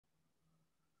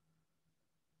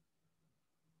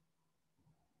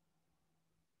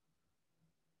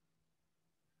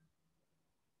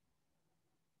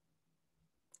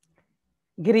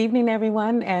Good evening,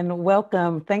 everyone, and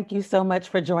welcome. Thank you so much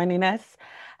for joining us.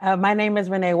 My name is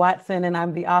Renee Watson, and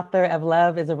I'm the author of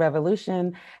Love is a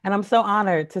Revolution. And I'm so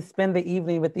honored to spend the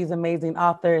evening with these amazing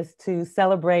authors to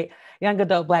celebrate young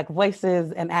adult Black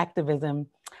voices and activism.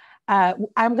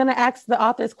 I'm going to ask the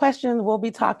authors questions. We'll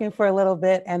be talking for a little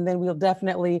bit, and then we'll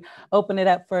definitely open it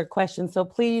up for questions. So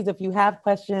please, if you have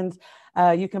questions,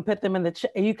 you can put them in the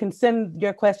chat. You can send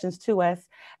your questions to us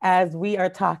as we are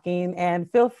talking, and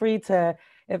feel free to,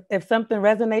 if something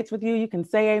resonates with you, you can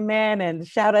say amen and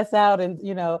shout us out and,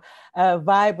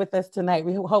 vibe with us tonight.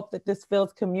 We hope that this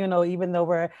feels communal, even though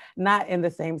we're not in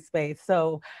the same space.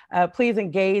 So please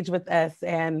engage with us.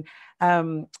 And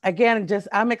again,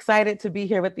 I'm excited to be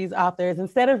here with these authors.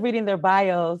 Instead of reading their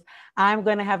bios, I'm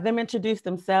going to have them introduce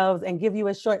themselves and give you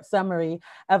a short summary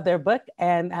of their book,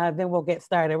 and then we'll get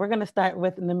started. We're going to start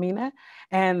with Namina,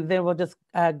 and then we'll just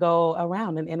go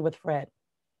around and end with Fred.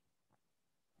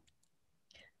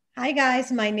 Hi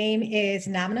guys, my name is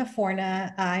Namina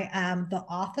Forna. I am the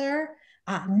author,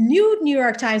 New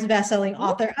York Times bestselling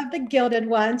author of The Gilded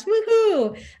Ones.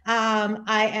 Woohoo!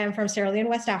 I am from Sierra Leone,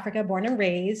 West Africa, born and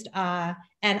raised,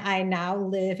 and I now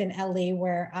live in LA,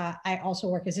 where I also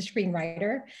work as a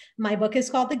screenwriter. My book is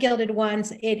called The Gilded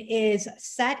Ones. It is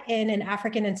set in an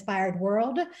African-inspired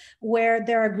world where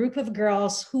there are a group of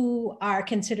girls who are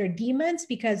considered demons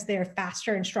because they're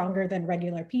faster and stronger than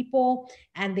regular people,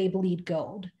 and they bleed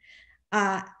gold.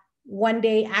 One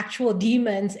day, actual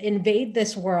demons invade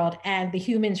this world, and the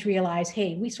humans realize,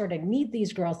 hey, we sort of need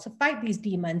these girls to fight these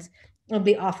demons, and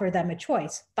they offer them a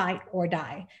choice: fight or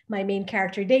die. My main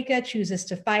character, Deka, chooses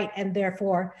to fight, and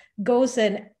therefore goes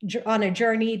on a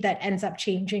journey that ends up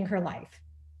changing her life.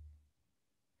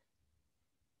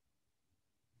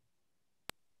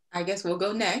 I guess we'll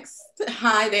go next.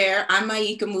 Hi there, I'm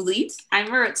Maika Moulite.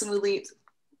 I'm Maritza Moulite.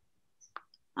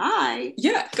 Hi.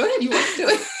 Yeah, go ahead, you want to do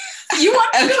it. You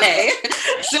want to okay.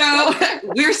 So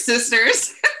we're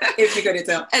sisters, if you couldn't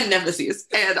tell, and nemesis,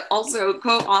 and also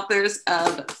co-authors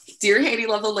of Dear Haiti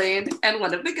Love the Lane and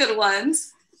One of the Good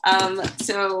Ones.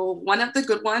 So One of the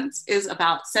Good Ones is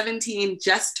about 17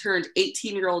 just turned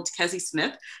 18-year-old Kezzie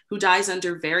Smith, who dies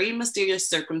under very mysterious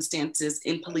circumstances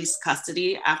in police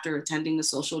custody after attending a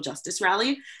social justice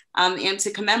rally. And to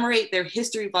commemorate their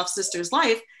history buff sister's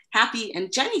life, Happy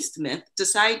and Jenny Smith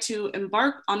decide to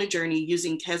embark on a journey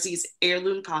using Kezzie's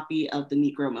heirloom copy of the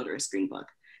Negro Motorist Green Book.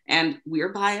 And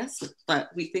we're biased,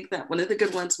 but we think that One of the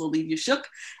Good Ones will leave you shook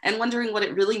and wondering what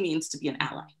it really means to be an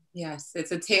ally. Yes,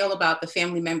 it's a tale about the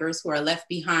family members who are left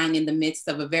behind in the midst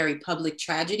of a very public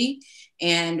tragedy.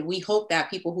 And we hope that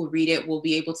people who read it will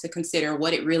be able to consider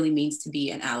what it really means to be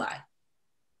an ally.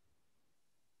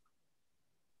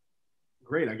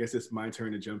 Great, I guess it's my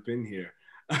turn to jump in here.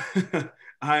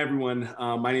 Hi, everyone.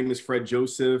 My name is Fred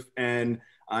Joseph, and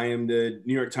I am the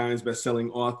New York Times bestselling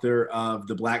author of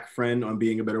The Black Friend on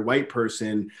Being a Better White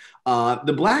Person.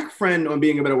 The Black Friend on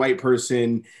Being a Better White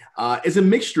Person is a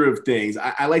mixture of things.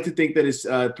 I like to think that it's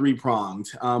three-pronged.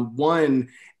 One,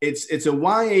 it's a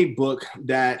YA book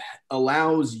that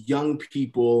allows young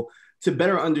people to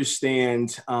better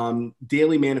understand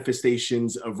daily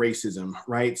manifestations of racism,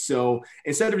 right? So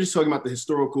instead of just talking about the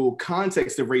historical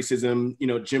context of racism,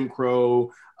 Jim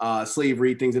Crow,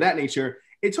 slavery, things of that nature,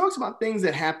 it talks about things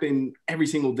that happen every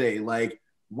single day, like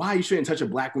why you shouldn't touch a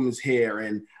Black woman's hair,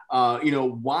 and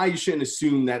why you shouldn't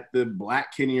assume that the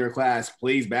Black kid in your class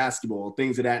plays basketball,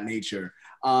 things of that nature.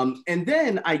 And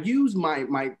then I use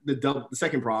the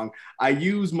second prong. I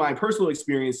use my personal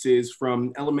experiences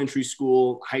from elementary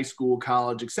school, high school,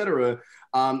 college, etc.,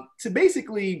 to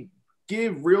basically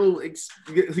give real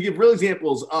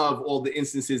examples of all the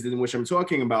instances in which I'm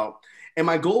talking about. And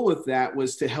my goal with that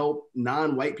was to help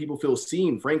non-white people feel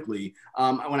seen, frankly.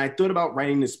 When I thought about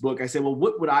writing this book, I said, well,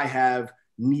 what would I have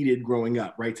needed growing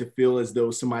up, right? To feel as though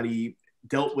somebody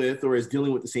dealt with or is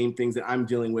dealing with the same things that I'm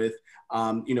dealing with,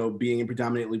 being in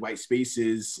predominantly white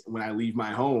spaces when I leave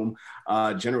my home,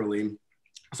 generally.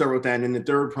 So I wrote that. And then the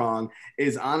third prong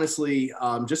is honestly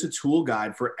just a tool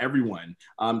guide for everyone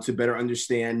to better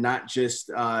understand not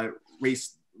just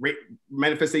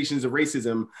manifestations of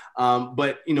racism,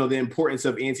 but the importance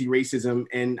of anti-racism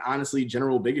and honestly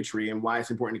general bigotry and why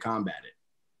it's important to combat it.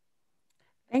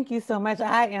 Thank you so much.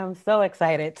 I am so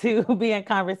excited to be in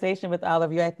conversation with all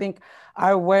of you. I think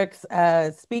our works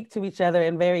speak to each other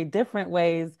in very different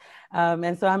ways.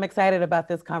 And so I'm excited about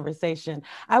this conversation.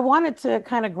 I wanted to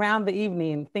kind of ground the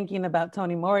evening thinking about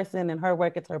Toni Morrison and her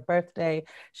work. It's her birthday.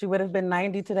 She would have been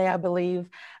 90 today, I believe.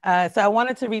 So I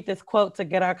wanted to read this quote to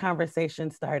get our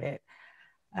conversation started.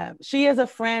 She is a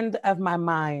friend of my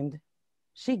mind.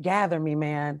 She gathered me,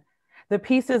 man. The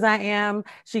pieces I am,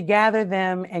 she gathered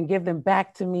them and give them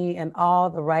back to me in all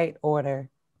the right order.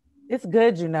 It's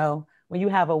good, you know, when you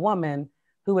have a woman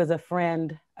who is a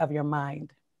friend of your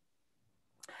mind.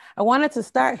 I wanted to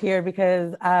start here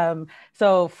because,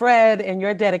 so Fred, in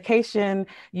your dedication,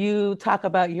 you talk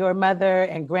about your mother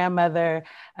and grandmother.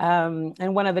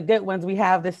 And one of the good ones, we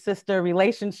have this sister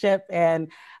relationship,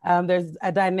 and there's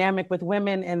a dynamic with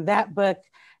women in that book.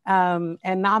 And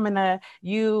Namina,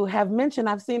 you have mentioned,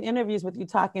 I've seen interviews with you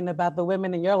talking about the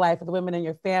women in your life, the women in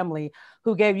your family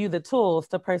who gave you the tools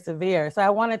to persevere. So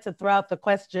I wanted to throw out the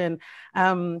question,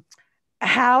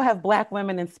 how have Black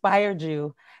women inspired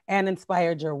you and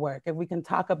inspired your work? If we can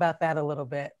talk about that a little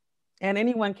bit. And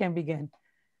anyone can begin.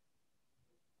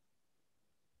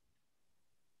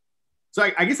 So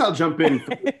I guess I'll jump in.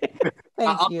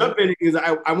 I'll jump in because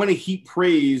I want to heap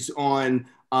praise on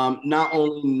not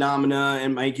only Namina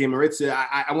and Maika and Maritza.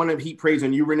 I want to heap praise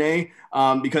on you, Renee,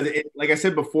 because like I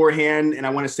said beforehand, and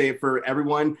I want to say it for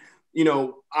everyone, you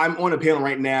know, I'm on a panel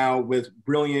right now with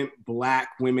brilliant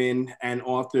Black women and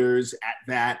authors at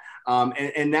that.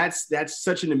 And that's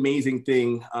such an amazing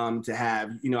thing to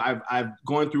have. You know, I've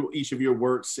gone through each of your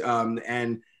works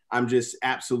and I'm just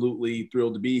absolutely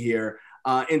thrilled to be here.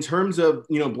 In terms of,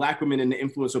 you know, Black women and the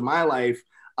influence of my life,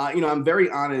 you know, I'm very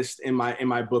honest in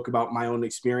my book about my own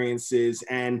experiences,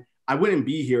 and I wouldn't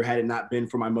be here had it not been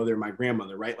for my mother and my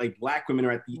grandmother, right? Like Black women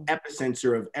are at the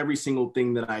epicenter of every single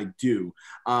thing that I do.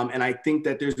 And I think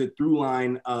that there's a through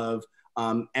line of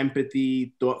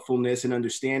empathy, thoughtfulness, and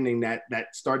understanding that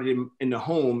started in the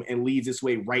home and leads its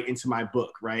way right into my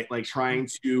book, right? Like trying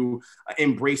to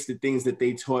embrace the things that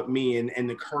they taught me and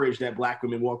the courage that Black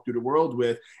women walk through the world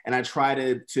with. And I try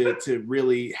to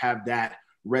really have that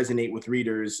resonate with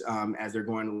readers as they're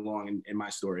going along in my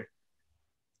story.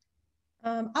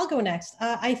 I'll go next.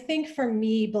 I think for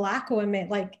me, Black women,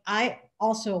 like I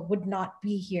also would not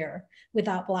be here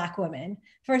without Black women.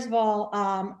 First of all,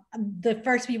 the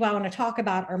first people I want to talk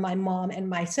about are my mom and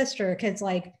my sister, because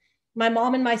like my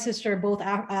mom and my sister, both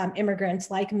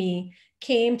immigrants like me,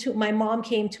 my mom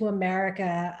came to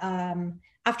America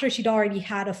after she'd already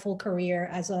had a full career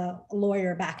as a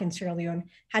lawyer back in Sierra Leone,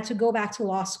 had to go back to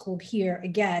law school here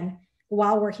again,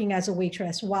 while working as a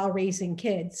waitress, while raising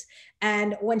kids.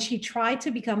 And when she tried to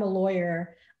become a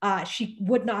lawyer, she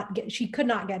could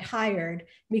not get hired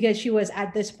because she was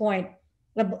at this point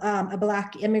a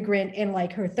Black immigrant in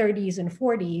like her 30s and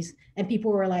 40s, and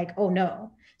people were like, oh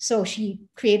no. So she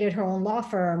created her own law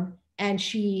firm and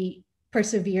she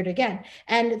persevered again.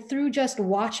 And through just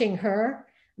watching her,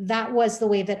 that was the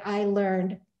way that I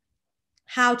learned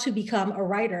how to become a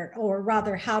writer, or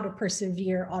rather how to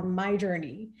persevere on my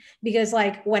journey. Because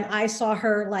like when I saw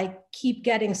her like keep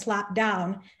getting slapped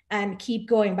down and keep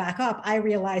going back up, I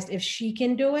realized if she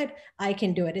can do it, I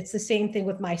can do it. It's the same thing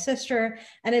with my sister.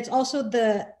 And it's also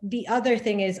the other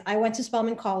thing is I went to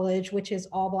Spelman College, which is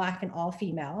all Black and all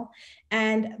female.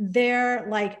 And there,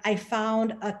 like I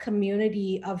found a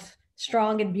community of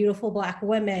strong and beautiful Black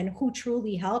women who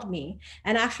truly held me.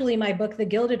 And actually my book, The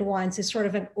Gilded Ones, is sort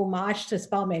of an homage to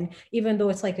Spelman, even though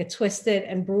it's like a twisted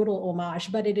and brutal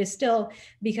homage, but it is still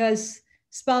because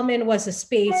Spelman was a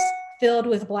space filled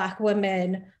with Black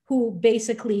women who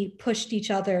basically pushed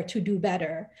each other to do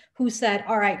better, who said,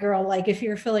 all right, girl, like if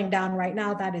you're feeling down right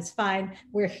now, that is fine.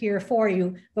 We're here for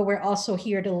you, but we're also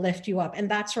here to lift you up.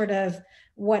 And that's sort of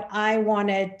what I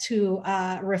wanted to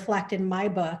reflect in my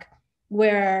book,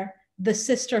 where the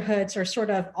sisterhoods are sort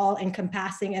of all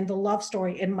encompassing, and the love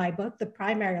story in my book, the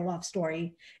primary love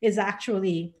story, is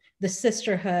actually the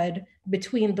sisterhood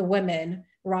between the women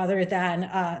rather than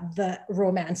the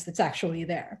romance that's actually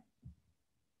there.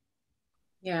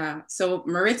 Yeah, so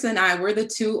Maritza and I, we're the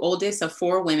two oldest of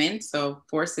four women, so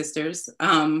four sisters.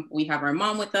 We have our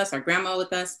mom with us, our grandma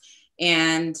with us,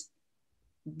 and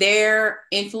their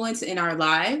influence in our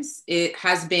lives, it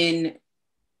has been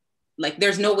like,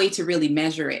 there's no way to really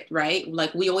measure it, right?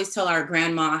 Like we always tell our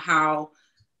grandma how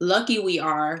lucky we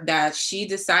are that she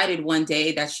decided one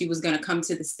day that she was going to come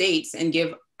to the States and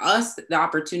give us the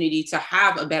opportunity to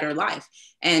have a better life.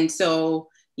 And so,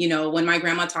 you know, when my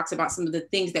grandma talks about some of the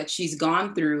things that she's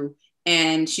gone through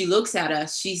and she looks at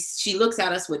us, she looks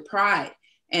at us with pride.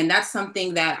 And that's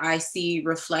something that I see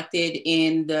reflected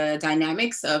in the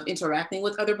dynamics of interacting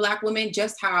with other Black women,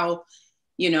 just how,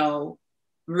 you know,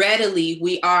 readily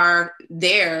we are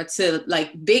there to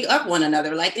like big up one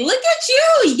another, like, look at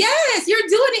you, yes, you're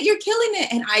doing it, you're killing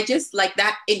it. And I just like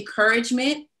that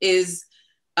encouragement is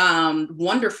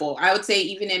wonderful. I would say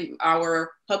even in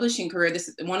our publishing career, this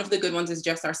is one of the good ones, is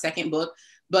just our second book.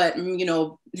 But, you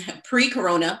know,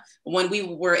 pre-corona, when we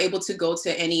were able to go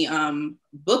to any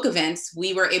book events,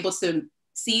 we were able to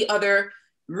see other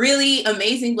really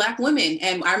amazing Black women.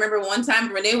 And I remember one time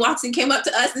Renée Watson came up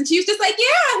to us and she was just like,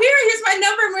 yeah, here's my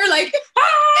number. And we were like,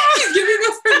 she's giving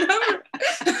us her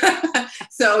number.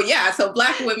 So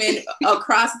Black women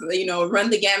across, run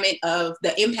the gamut of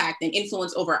the impact and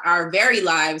influence over our very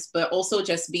lives, but also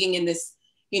just being in this,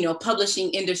 publishing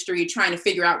industry, trying to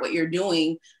figure out what you're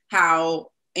doing, how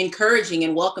encouraging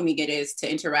and welcoming it is to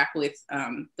interact with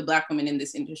the Black women in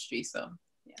this industry. So.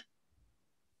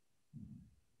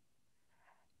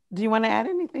 Do you want to add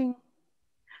anything?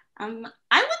 I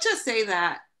would just say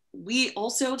that we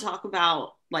also talk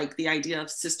about like the idea of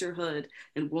sisterhood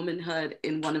and womanhood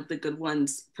in One of the Good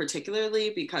Ones,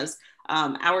 particularly because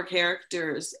our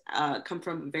characters come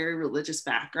from a very religious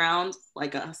background,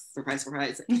 like us, surprise,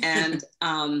 surprise. And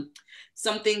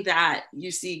something that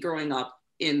you see growing up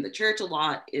in the church a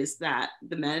lot is that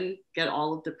the men get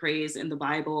all of the praise in the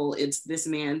Bible. It's this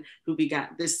man who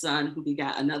begat this son, who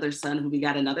begat another son, who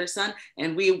begat another son.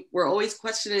 And we were always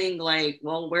questioning like,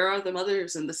 well, where are the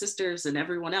mothers and the sisters and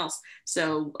everyone else?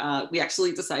 So we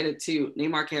actually decided to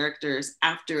name our characters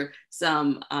after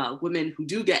some women who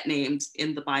do get named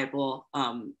in the Bible,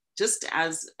 just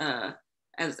as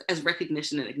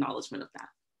recognition and acknowledgement of that.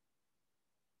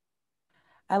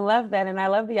 I love that. And I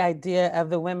love the idea of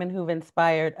the women who've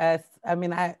inspired us. I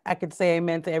mean, I could say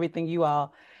amen to everything you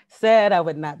all said. I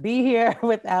would not be here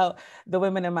without the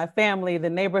women in my family, the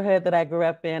neighborhood that I grew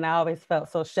up in. I always felt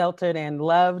so sheltered and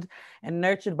loved and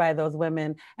nurtured by those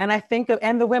women. And I think of,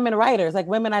 and the women writers, like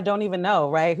women I don't even know,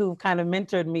 right? Who kind of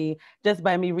mentored me just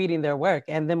by me reading their work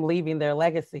and them leaving their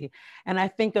legacy. And I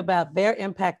think about their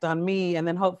impact on me, and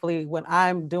then hopefully what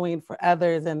I'm doing for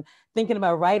others, and thinking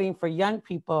about writing for young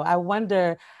people. I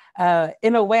wonder,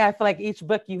 in a way, I feel like each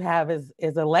book you have is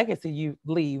a legacy you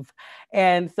leave.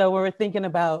 And so when we're thinking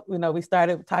about, we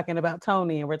started talking about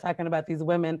Toni, and we're talking about these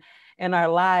women in our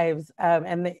lives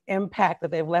and the impact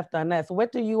that they've left on us.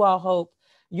 What do you all hope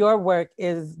your work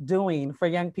is doing for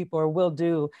young people or will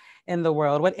do in the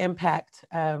world? What impact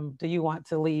do you want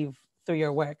to leave through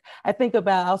your work? I think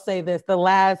about, I'll say this,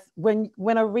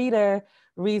 when a reader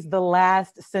reads the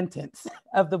last sentence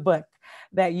of the book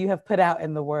that you have put out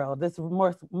in the world, this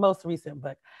most recent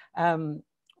book,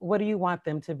 what do you want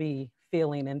them to be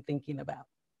feeling and thinking about?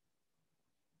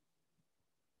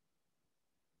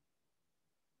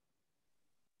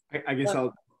 I guess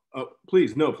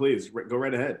please go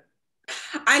right ahead.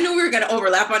 I knew we were going to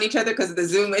overlap on each other because of the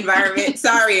Zoom environment.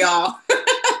 Sorry, y'all.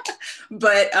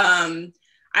 But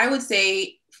I would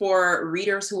say for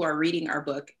readers who are reading our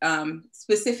book,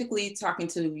 specifically talking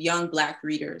to young Black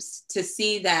readers, to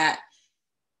see that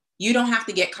you don't have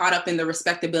to get caught up in the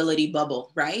respectability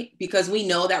bubble, right? Because we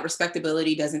know that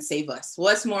respectability doesn't save us.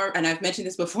 What's more, and I've mentioned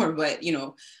this before, but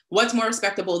what's more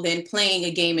respectable than playing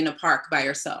a game in a park by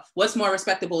yourself? What's more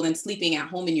respectable than sleeping at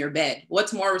home in your bed?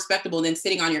 What's more respectable than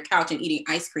sitting on your couch and eating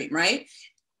ice cream, right?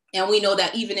 And we know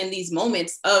that even in these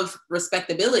moments of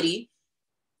respectability,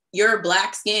 your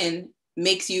Black skin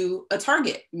makes you a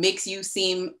target, makes you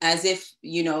seem as if,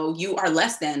 you are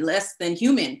less than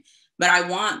human. But I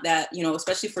want that,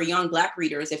 especially for young Black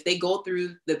readers, if they go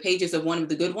through the pages of One of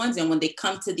the Good Ones, and when they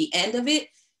come to the end of it,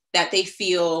 that they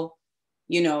feel,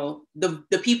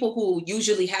 the people who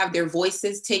usually have their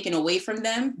voices taken away from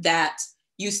them, that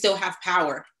you still have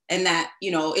power. And that,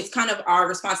 it's kind of our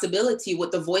responsibility with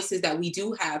the voices that we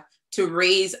do have to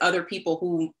raise other people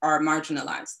who are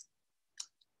marginalized.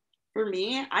 For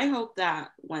me, I hope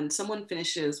that when someone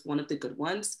finishes One of the Good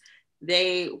Ones,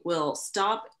 they will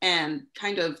stop and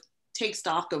kind of take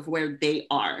stock of where they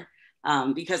are.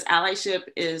 Because allyship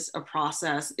is a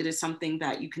process. It is something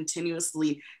that you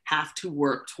continuously have to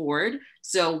work toward.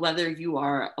 So whether you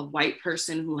are a white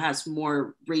person who has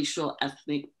more racial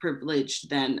ethnic privilege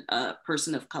than a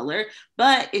person of color,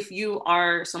 but if you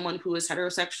are someone who is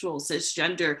heterosexual,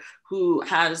 cisgender, who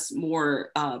has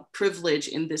more privilege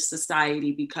in this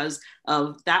society because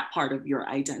of that part of your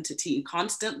identity,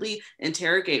 constantly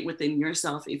interrogate within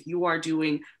yourself if you are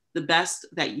doing the best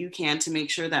that you can to make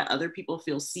sure that other people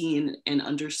feel seen and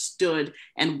understood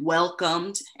and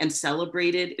welcomed and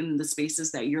celebrated in the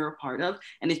spaces that you're a part of.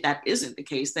 And if that isn't the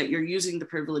case, that you're using the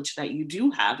privilege that you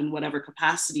do have in whatever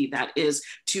capacity that is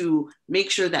to make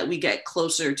sure that we get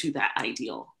closer to that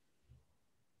ideal.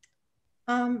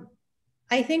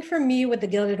 I think for me with the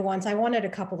Gilded Ones, I wanted a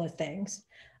couple of things.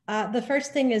 The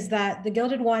first thing is that the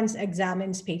Gilded Ones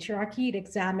examines patriarchy. It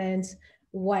examines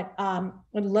what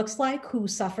it looks like, who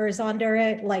suffers under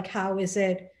it, like how is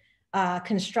it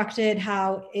constructed,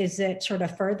 how is it sort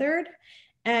of furthered.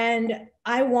 And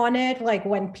I wanted, like,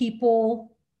 when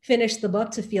people finish the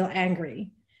book to feel angry,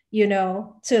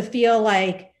 to feel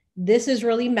like this is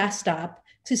really messed up.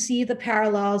 to see the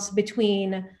parallels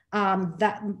between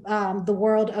the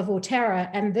world of Otera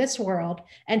and this world,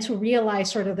 and to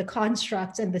realize sort of the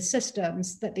constructs and the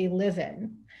systems that they live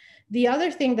in. The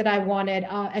other thing that I wanted,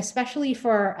 especially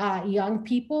for young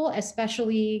people,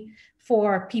 especially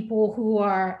for people who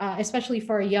are, especially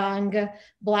for young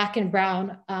Black and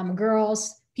brown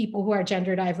girls, people who are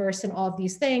gender diverse and all of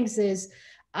these things, is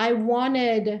I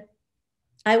wanted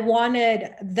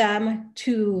them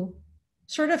to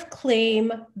sort of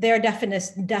claim their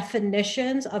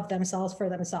definitions of themselves for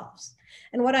themselves.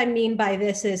 And what I mean by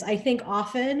this is, I think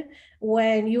often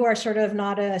when you are sort of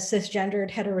not a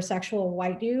cisgendered heterosexual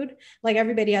white dude, like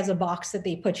everybody has a box that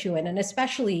they put you in. And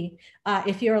especially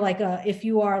if you are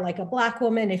like a Black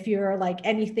woman, if you're like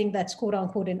anything that's quote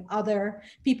unquote an other,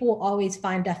 people will always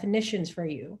find definitions for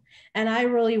you. And I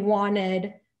really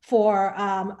wanted for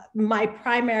my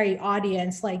primary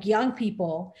audience, like young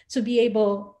people, to be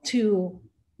able to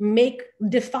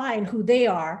define who they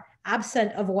are,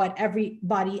 absent of what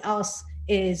everybody else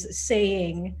is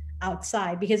saying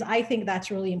outside, because I think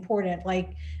that's really important.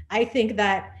 Like, I think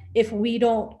that if we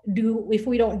don't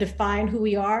define who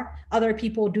we are, other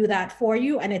people do that for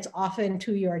you, and it's often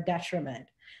to your detriment.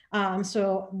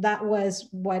 So that was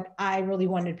what I really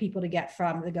wanted people to get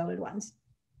from the Gilded Ones.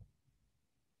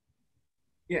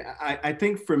 Yeah, I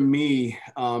think for me,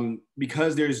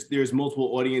 because there's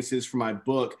multiple audiences for my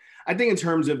book, I think in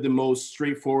terms of the most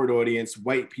straightforward audience,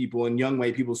 white people and young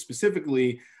white people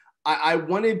specifically, I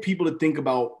wanted people to think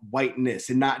about whiteness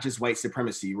and not just white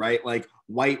supremacy, right? Like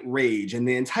white rage and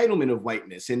the entitlement of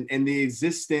whiteness and the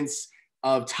existence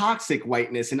of toxic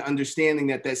whiteness, and understanding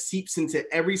that seeps into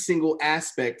every single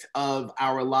aspect of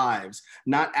our lives,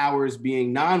 not ours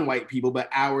being non-white people, but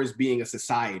ours being a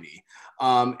society.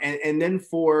 And then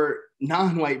for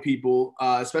non-white people,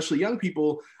 especially young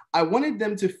people, I wanted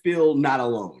them to feel not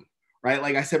alone, right?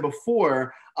 Like I said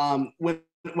before,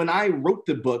 when I wrote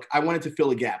the book, I wanted to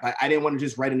fill a gap. I didn't want to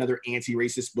just write another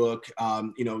anti-racist book,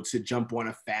 to jump on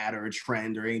a fad or a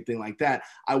trend or anything like that.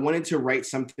 I wanted to write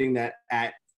something that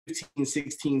at 15,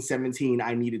 16, 17,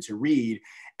 I needed to read.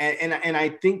 And I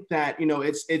think that,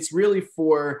 it's really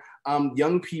for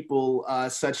young people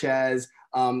such as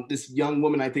this young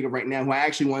woman I think of right now, who I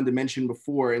actually wanted to mention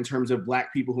before in terms of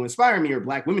Black people who inspire me, or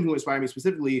Black women who inspire me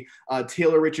specifically,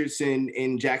 Taylor Richardson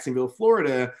in Jacksonville,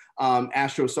 Florida,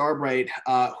 Astro Starbright,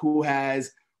 who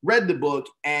has read the book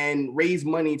and raised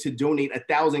money to donate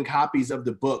 1,000 copies of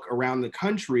the book around the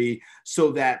country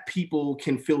so that people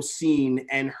can feel seen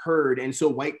and heard, and so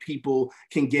white people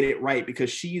can get it right,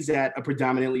 because she's at a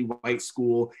predominantly white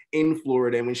school in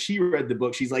Florida. And when she read the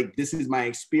book, she's like, this is my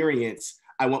experience.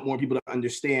 I want more people to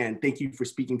understand. Thank you for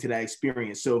speaking to that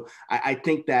experience. So I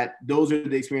think that those are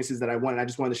the experiences that I wanted. I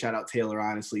just wanted to shout out Taylor,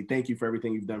 honestly. Thank you for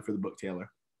everything you've done for the book, Taylor.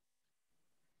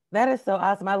 That is so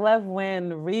awesome. I love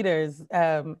when readers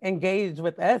engage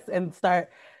with us and start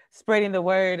spreading the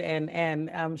word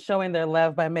and showing their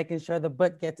love by making sure the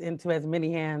book gets into as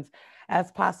many hands as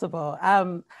possible.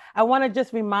 I want to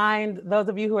just remind those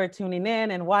of you who are tuning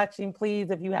in and watching, please,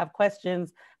 if you have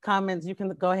questions, comments, you can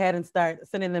go ahead and start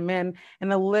sending them in.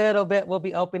 In a little bit, we'll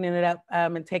be opening it up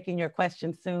and taking your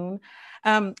questions soon.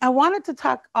 I wanted to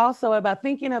talk also about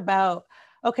thinking about,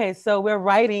 okay, so we're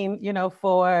writing,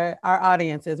 for our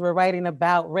audiences, we're writing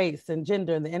about race and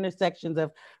gender and the intersections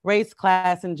of race,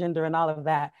 class, and gender and all of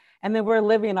that. And then we're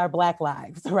living our Black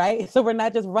lives, right? So we're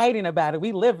not just writing about it,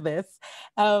 we live this.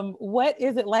 What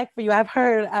is it like for you? I've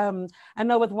heard, I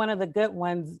know with one of the good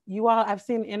ones, I've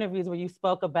seen interviews where you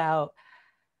spoke about,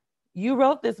 you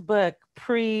wrote this book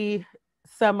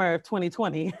pre-summer of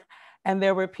 2020, and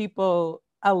there were people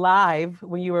alive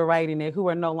when you were writing it who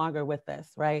are no longer with us,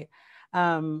 right?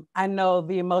 I know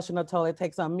the emotional toll it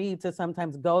takes on me to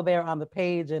sometimes go there on the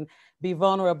page and be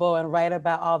vulnerable and write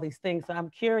about all these things. So I'm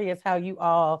curious how you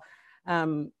all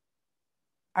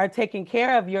are taking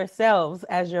care of yourselves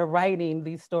as you're writing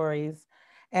these stories.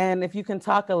 And if you can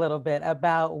talk a little bit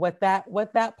about what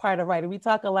that part of writing, we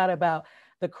talk a lot about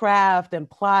the craft and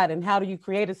plot and how do you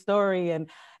create a story and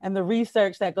the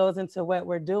research that goes into what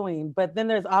we're doing. But then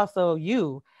there's also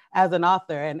you as an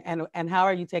author, and how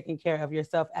are you taking care of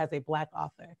yourself as a Black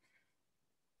author?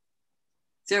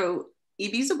 So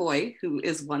E.B. Zaboy, who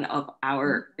is one of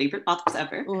our favorite authors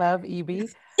ever. Love E.B.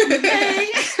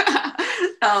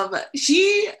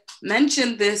 She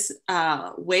mentioned this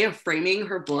way of framing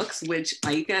her books, which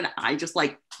Maika and I just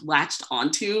latched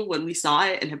onto when we saw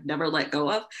it and have never let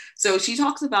go of. So she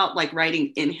talks about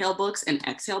writing inhale books and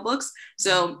exhale books.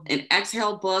 So an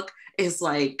exhale book is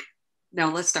no,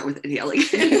 let's start with inhaling.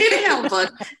 An inhale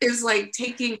book is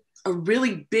taking a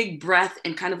really big breath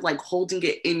and kind of like holding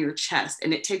it in your chest,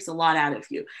 and it takes a lot out of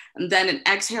you. And then an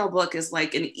exhale book is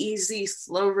like an easy,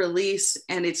 slow release,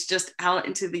 and it's just out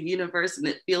into the universe, and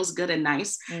it feels good and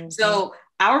nice. So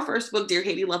our first book, Dear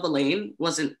Haiti, Love Elaine,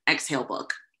 was an exhale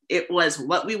book. It was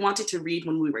what we wanted to read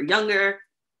when we were younger.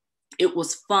 It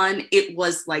was fun. It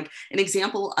was like an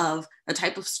example of a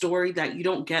type of story that you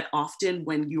don't get often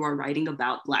when you are writing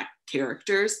about Black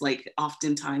characters. Like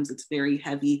oftentimes it's very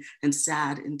heavy and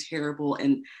sad and terrible,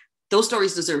 and those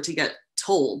stories deserve to get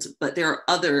told, but there are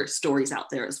other stories out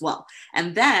there as well.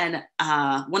 And then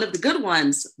one of the good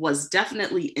ones was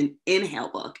definitely an inhale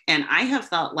book. And I have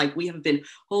felt like we have been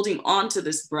holding on to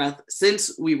this breath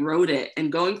since we wrote it,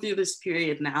 and going through this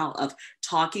period now of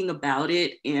talking about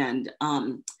it, and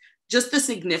just the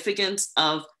significance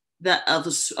of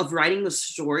writing a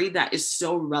story that is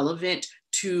so relevant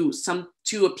to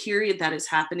a period that is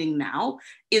happening now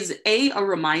is a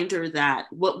reminder that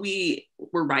what we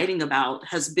were writing about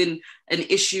has been an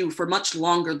issue for much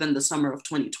longer than the summer of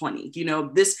 2020. You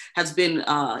know, this has been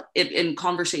in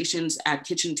conversations at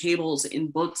kitchen tables,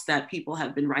 in books that people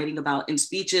have been writing about, in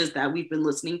speeches that we've been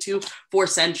listening to for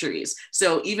centuries.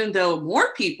 So even though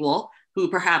more people who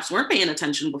perhaps weren't paying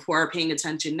attention before are paying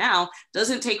attention now,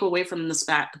 doesn't take away from the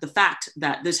fact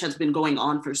that this has been going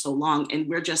on for so long, and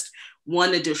we're just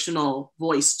one additional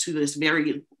voice to this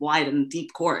very wide and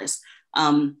deep chorus.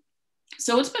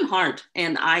 So it's been hard,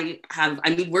 and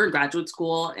we're in graduate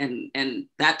school, and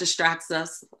that distracts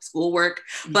us, schoolwork,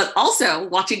 but also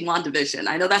watching WandaVision.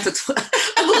 I know that's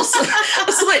a little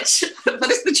switch, but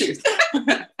it's the truth.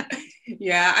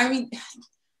 Yeah, I mean,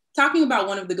 talking about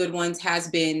one of the good ones has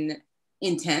been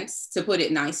intense, to put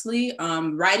it nicely.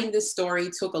 Writing this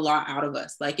story took a lot out of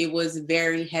us. Like, it was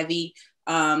very heavy.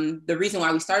 The reason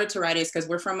why we started to write it is because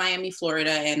we're from Miami,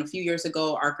 Florida, and a few years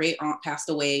ago, our great aunt passed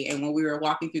away. And when we were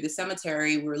walking through the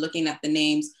cemetery, we were looking at the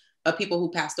names of people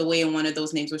who passed away, and one of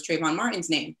those names was Trayvon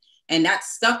Martin's name. And that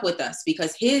stuck with us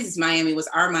because his Miami was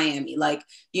our Miami. Like,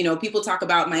 you know, people talk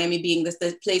about Miami being this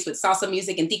place with salsa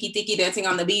music and tiki dancing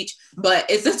on the beach, but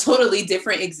it's a totally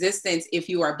different existence if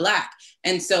you are Black.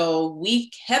 And so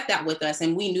we kept that with us,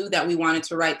 and we knew that we wanted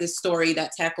to write this story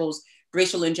that tackles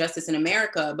racial injustice in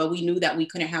America, but we knew that we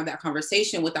couldn't have that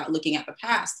conversation without looking at the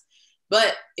past.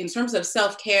 But in terms of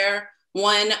self-care,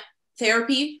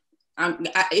 therapy,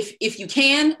 if you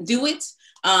can do it.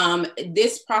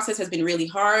 This process has been really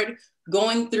hard.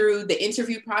 Going through the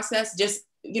interview process, just,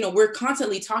 you know, we're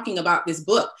constantly talking about this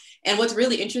book. And what's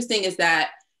really interesting is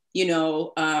that, you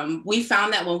know, we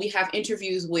found that when we have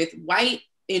interviews with white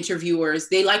interviewers,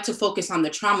 they like to focus on the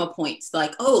trauma points.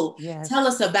 Like, oh, yes, tell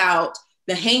us about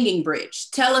the hanging bridge.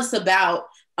 Tell us about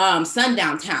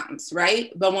sundown towns,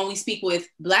 right? But when we speak with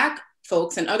Black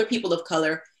folks and other people of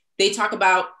color,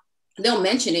 they'll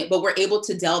mention it, but we're able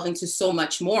to delve into so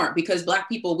much more because Black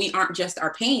people, we aren't just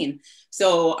our pain.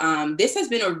 So this has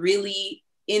been a really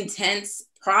intense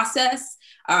process.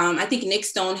 I think Nick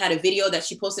Stone had a video that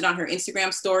she posted on her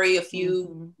Instagram story a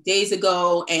few days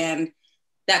ago, and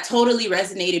that totally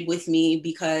resonated with me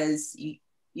because,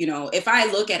 you know, if I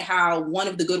look at how one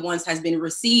of the good ones has been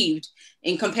received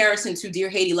in comparison to Dear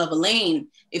Haiti, Love Elaine,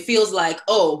 it feels like,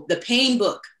 oh, the pain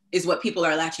book is what people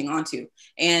are latching onto.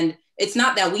 And it's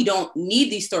not that we don't need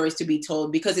these stories to be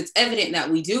told, because it's evident that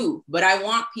we do, but I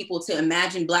want people to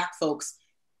imagine Black folks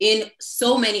in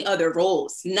so many other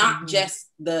roles, not just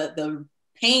the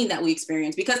pain that we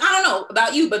experience, because I don't know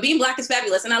about you, but being Black is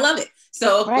fabulous and I love it.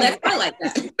 So let's highlight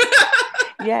that.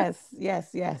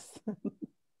 Yes.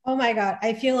 Oh my God.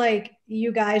 I feel like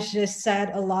you guys just said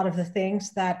a lot of the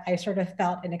things that I sort of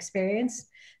felt and experienced.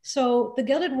 So The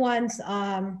Gilded Ones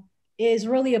is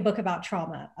really a book about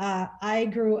trauma. I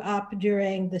grew up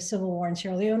during the Civil War in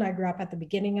Sierra Leone. I grew up at the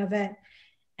beginning of it.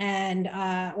 And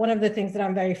one of the things that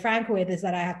I'm very frank with is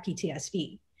that I have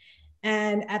PTSD.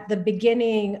 And at the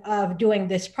beginning of doing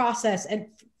this process, and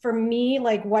for me,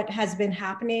 like what has been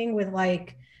happening with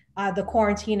like the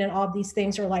quarantine and all of these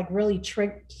things are like really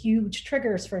huge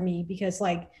triggers for me, because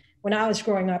like when I was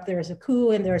growing up, there was a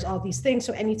coup and there's all these things.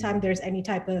 So anytime there's any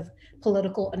type of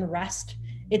political unrest,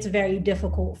 it's very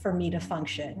difficult for me to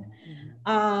function.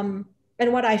 And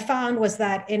what I found was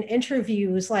that in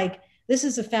interviews, like this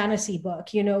is a fantasy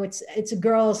book, you know, it's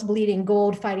girls bleeding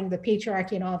gold, fighting the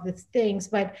patriarchy and all of these things.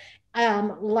 But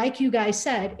like you guys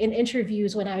said, in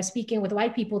interviews, when I was speaking with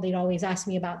white people, they'd always ask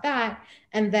me about that.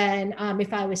 And then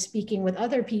if I was speaking with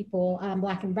other people,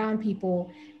 Black and brown people,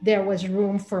 there was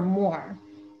room for more.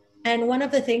 And one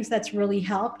of the things that's really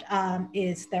helped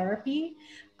is therapy.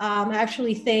 I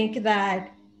actually think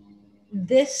that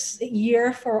this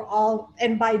year for all,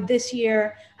 and by this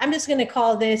year, I'm just going to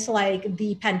call this like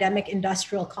the pandemic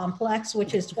industrial complex,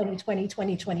 which is 2020,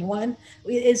 2021,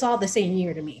 is all the same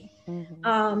year to me.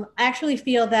 I actually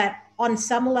feel that on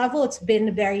some level, it's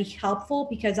been very helpful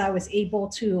because I was able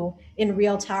to, in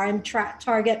real time,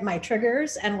 target my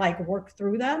triggers and like work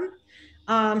through them.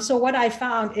 So what I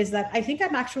found is that I think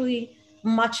I'm actually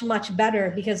much, much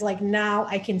better because like now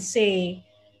I can say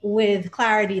with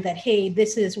clarity that, hey,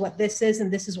 this is what this is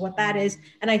and this is what that is.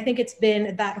 And I think it's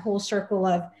been that whole circle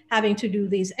of having to do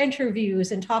these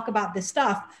interviews and talk about this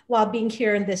stuff while being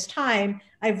here in this time.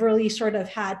 I've really sort of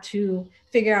had to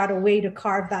figure out a way to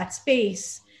carve that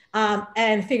space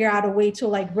and figure out a way to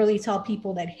like really tell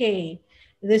people that, hey,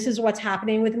 this is what's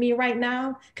happening with me right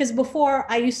now. Because before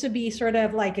I used to be sort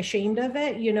of like ashamed of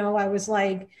it. You know, I was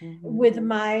like, with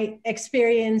my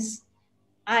experience,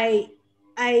 I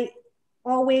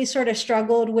always sort of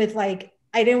struggled with like,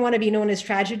 I didn't want to be known as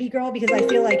tragedy girl because I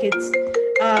feel like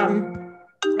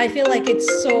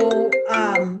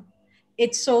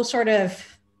it's so sort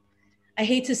of, I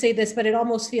hate to say this, but it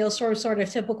almost feels sort of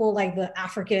typical, like the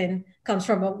African comes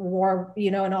from a war, you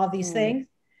know, and all these things.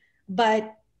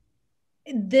 But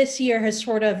this year has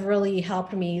sort of really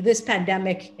helped me. This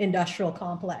pandemic industrial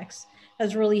complex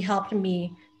has really helped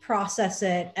me process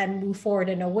it and move forward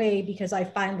in a way because I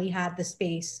finally had the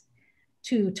space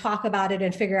to talk about it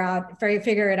and figure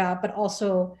it out, but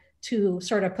also to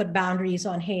sort of put boundaries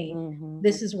on, hey,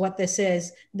 this is what this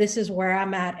is where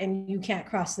I'm at, and you can't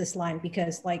cross this line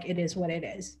because like it is what it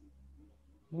is.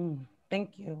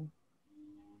 Thank you.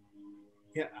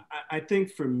 Yeah, I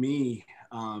think for me,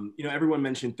 you know, everyone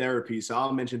mentioned therapy, so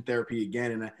I'll mention therapy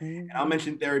again, and I'll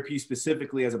mention therapy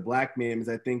specifically as a Black man,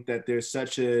 because I think that there's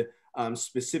such a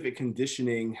specific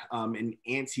conditioning in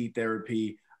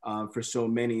anti-therapy for so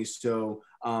many. So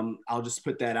I'll just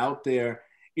put that out there.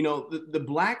 You know, the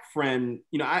Black friend,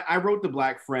 you know, I wrote the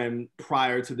Black friend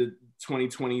prior to the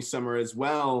 2020 summer as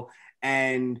well.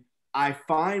 And I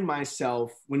find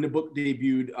myself, when the book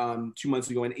debuted 2 months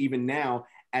ago and even now,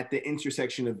 at the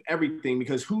intersection of everything,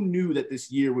 because who knew that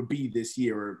this year would be this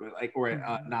year, or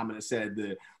Namina said,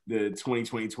 the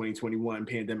 2020-2021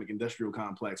 pandemic industrial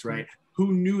complex, right?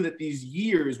 Who knew that these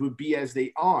years would be as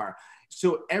they are?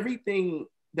 So everything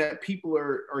that people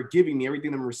are giving me,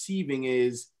 everything I'm receiving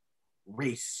is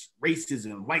race,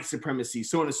 racism, white supremacy,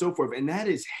 so on and so forth. And that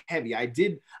is heavy.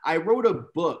 I wrote a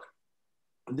book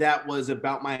that was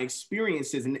about my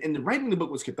experiences, and writing the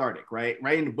book was cathartic, right?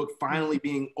 Writing the book, finally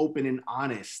being open and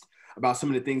honest about some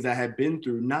of the things I had been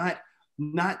through, not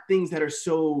things that are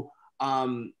so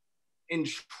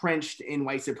entrenched in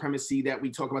white supremacy that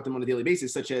we talk about them on a daily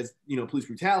basis, such as, you know, police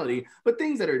brutality, but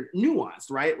things that are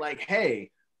nuanced, right? Like, hey,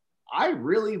 I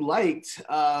really liked,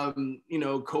 you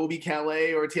know, Kobe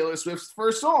Calais or Taylor Swift's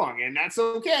first song, and that's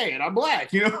okay, and I'm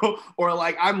Black, you know, or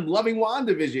like, I'm loving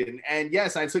WandaVision, and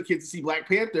yes, I took kids to see Black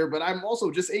Panther, but I'm also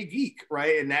just a geek,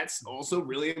 right? And that's also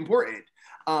really important,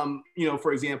 you know,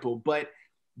 for example. But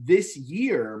this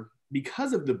year,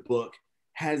 because of the book,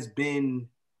 has been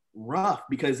rough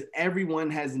because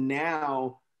everyone has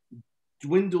now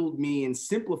dwindled me and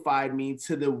simplified me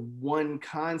to the one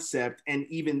concept, and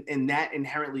that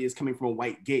inherently is coming from a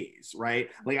white gaze,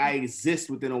 right? Like, I exist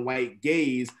within a white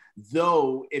gaze,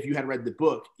 though if you had read the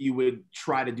book, you would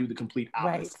try to do the complete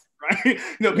opposite, right? You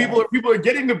know, people are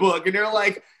getting the book and they're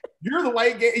like, "You're the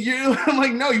white gaze." I'm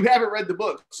like, "No, you haven't read the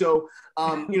book." So,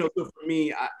 you know, so for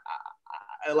me,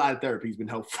 a lot of therapy has been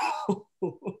helpful.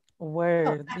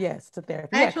 Word, yes, to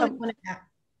therapy.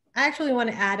 I actually want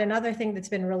to add another thing that's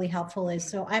been really helpful is,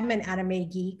 so I'm an anime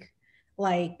geek,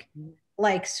 like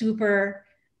super.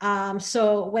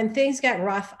 So when things get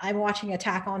rough, I'm watching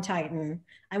Attack on Titan.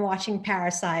 I'm watching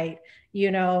Parasite,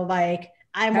 you know, like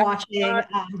I'm watching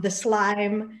The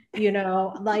Slime, you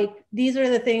know, like these are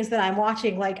the things that I'm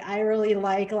watching. Like I really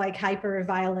like hyper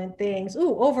violent things.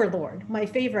 Ooh, Overlord, my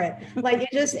favorite. Like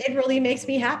it really makes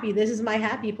me happy. This is my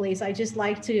happy place. I just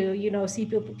like to, you know, see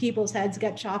people's heads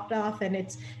get chopped off, and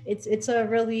it's a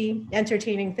really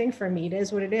entertaining thing for me. It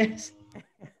is what it is.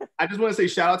 I just want to say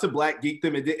shout out to Black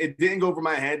Geekdom. It didn't go over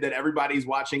my head that everybody's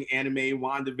watching anime,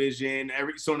 WandaVision,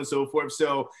 so on and so forth.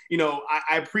 So, you know,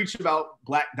 I preach about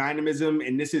Black dynamism,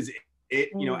 and this is it,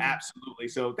 you know, absolutely.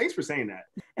 So thanks for saying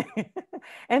that.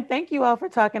 And thank you all for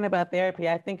talking about therapy.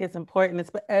 I think it's important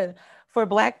for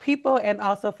Black people and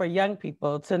also for young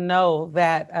people to know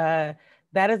that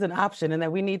that is an option, and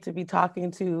that we need to be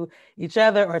talking to each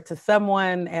other or to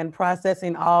someone and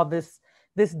processing all this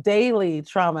this daily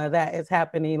trauma that is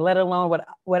happening, let alone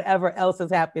whatever else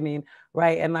is happening,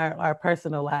 right, in our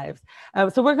personal lives.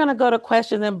 So we're going to go to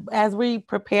questions. And as we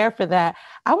prepare for that,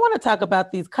 I want to talk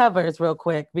about these covers real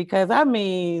quick, because I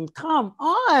mean, come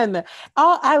on.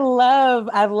 I love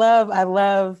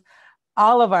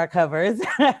all of our covers.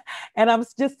 And I'm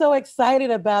just so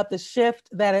excited about the shift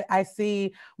that I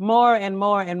see more and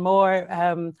more and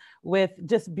more with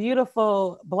just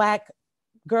beautiful Black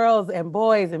girls and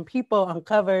boys and people on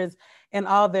covers in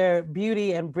all their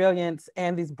beauty and brilliance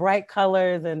and these bright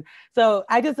colors. And so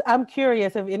I'm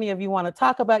curious if any of you want to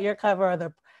talk about your cover,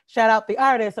 or shout out the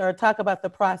artist, or talk about the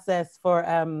process for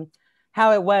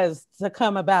how it was to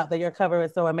come about that your cover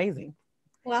is so amazing.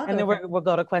 Well, and then we'll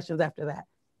go to questions after that.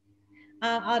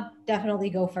 I'll definitely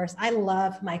go first. I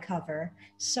love my cover.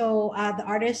 So the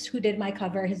artist who did my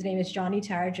cover, his name is Johnny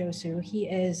Tarajosu. He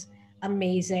is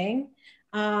amazing.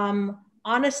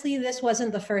 Honestly, this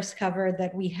wasn't the first cover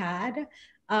that we had.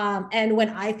 And when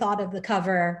I thought of the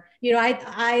cover, you know,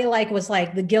 I was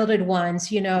like the Gilded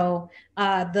Ones, you know,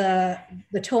 the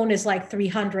tone is like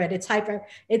 300. It's hyper.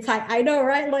 It's like, I know,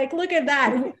 right? Like, look at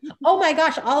that. Oh my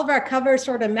gosh, all of our covers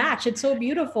sort of match. It's so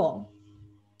beautiful.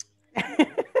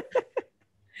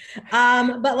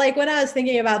 But like when I was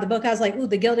thinking about the book, I was like, ooh,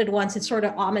 the Gilded Ones, it's sort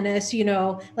of ominous, you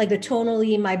know, like the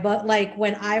tonally, like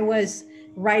when I was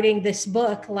writing this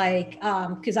book, like,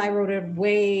 cause I wrote it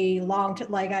way long,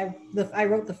 I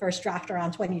wrote the first draft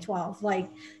around 2012, like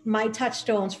my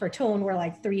touchstones for tone were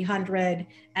like 300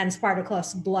 and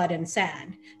Spartacus, blood and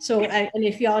sand. So, and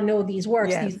if y'all know these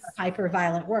works, yes, these are hyper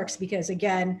violent works, because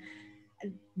again,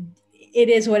 it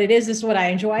is what it is. This is what I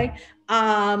enjoy.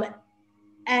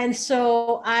 And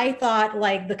so I thought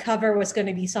like the cover was going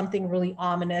to be something really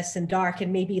ominous and dark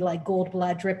and maybe like gold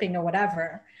blood dripping or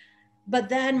whatever. But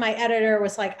then my editor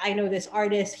was like, I know this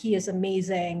artist, he is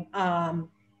amazing.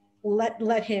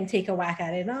 Let him take a whack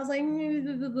at it. And I was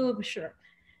like, sure.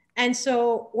 And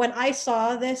so when I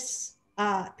saw this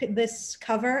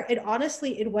cover,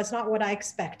 it was not what I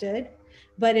expected,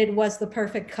 but it was the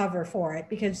perfect cover for it,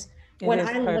 because when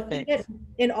I looked at it,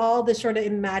 in all the sort of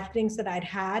imaginings that I'd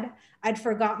had, I'd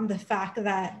forgotten the fact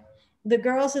that the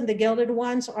girls in the Gilded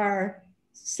Ones are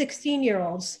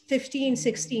 16-year-olds, 15,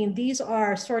 16. These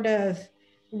are sort of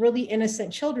really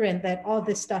innocent children that all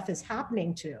this stuff is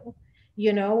happening to,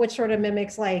 you know, which sort of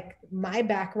mimics like my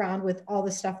background with all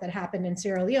the stuff that happened in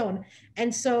Sierra Leone.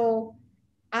 And so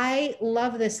I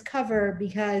love this cover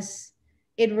because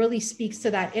it really speaks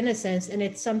to that innocence. And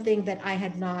it's something that I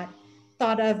had not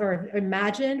thought of or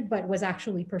imagined, but was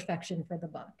actually perfection for the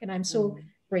book. And I'm so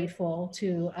grateful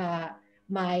to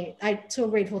I'm so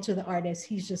grateful to the artist.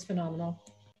 He's just phenomenal.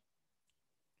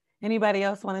 Anybody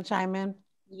else want to chime in?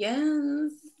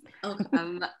 Yes.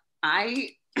 I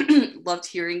loved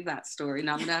hearing that story,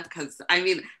 Namina, because I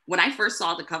mean, when I first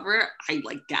saw the cover, I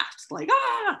like gasped, like,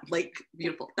 like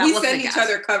beautiful. We sent each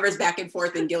other covers back and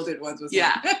forth in Gilded Ones.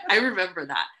 Yeah, I remember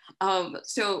that.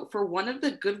 So for one of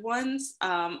the good ones,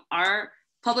 our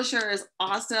publisher is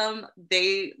awesome.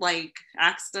 They like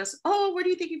asked us, oh, what are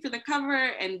you thinking for the cover?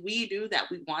 And we knew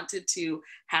that we wanted to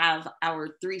have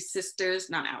our three sisters,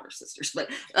 not our sisters,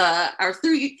 but our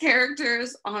three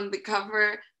characters on the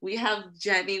cover. We have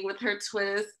Jenny with her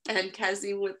twist, and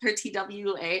Kezi with her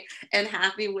TWA, and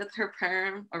Happy with her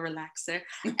perm or relaxer.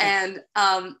 And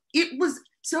it was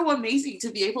so amazing to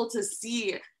be able to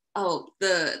see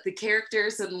the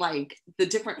characters and like the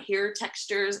different hair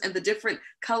textures and the different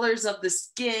colors of the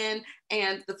skin,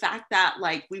 and the fact that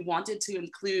like we wanted to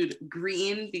include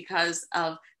green because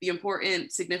of the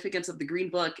important significance of the Green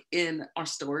Book in our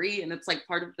story. And it's like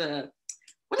part of the,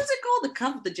 what is it called? The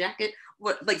cuff, the jacket,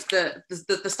 what, like the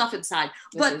stuff inside.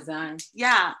 But design.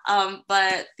 Yeah,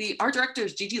 but the art director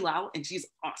is Gigi Lau, and she's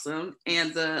awesome.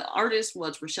 And the artist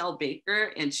was Rochelle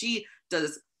Baker, and she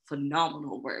does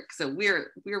phenomenal work. So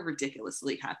we're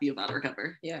ridiculously happy about our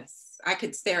cover. Yes, I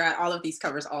could stare at all of these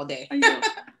covers all day.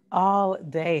 All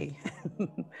day.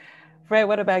 Fred,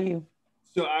 what about you?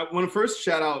 So I want to first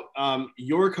shout out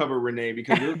your cover, Renee,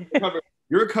 because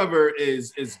your cover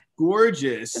is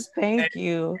gorgeous. Thank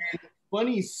you. And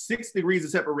funny, 6 degrees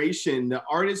of separation. The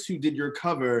artist who did your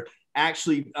cover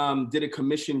actually did a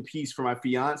commission piece for my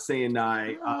fiance and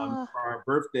I for our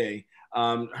birthday.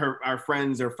 Our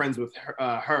friends are friends with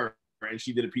her, and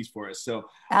she did a piece for us. So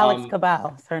Alex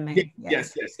Cabal is her name.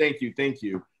 Yes. Thank you.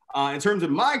 In terms of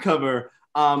my cover,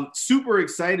 super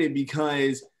excited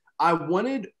because I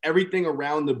wanted everything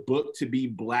around the book to be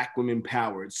Black women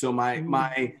powered. So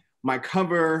my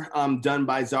cover done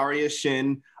by Zaria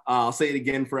Shin. I'll say it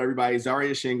again for everybody.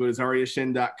 Zaria Shin. Go to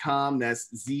zariashin.com. That's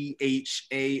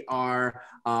ZHARIA.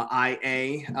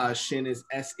 Shin is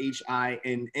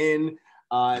SHINN.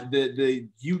 The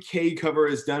UK cover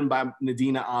is done by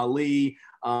Nadina Ali.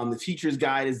 The teacher's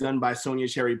guide is done by Sonia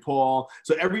Cherry Paul.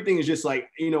 So everything is just like,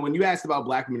 when you asked about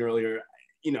Black women earlier,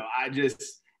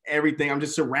 everything, I'm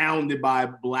just surrounded by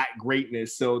Black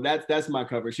greatness. So that's my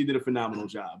cover. She did a phenomenal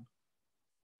job.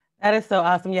 That is so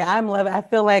awesome. Yeah, I'm loving it. I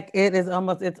feel like it is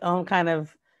almost its own kind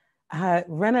of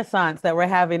renaissance that we're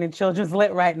having in children's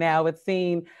lit right now, with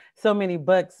seeing so many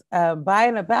books by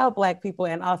and about Black people,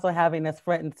 and also having us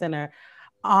front and center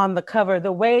on the cover,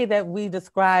 the way that we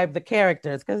describe the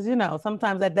characters, because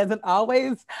sometimes that doesn't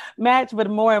always match, but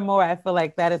more and more I feel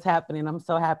like that is happening. I'm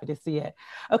so happy to see it.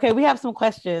 Okay, we have some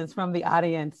questions from the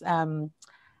audience.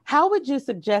 How would you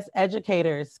suggest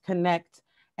educators connect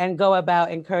and go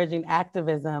about encouraging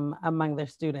activism among their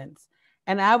students?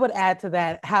 And I would add to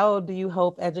that, how do you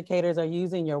hope educators are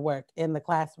using your work in the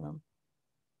classroom?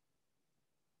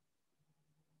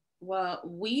 Well,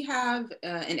 we have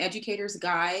an educator's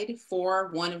guide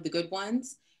for one of the good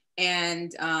ones.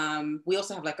 And we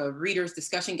also have like a reader's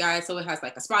discussion guide. So it has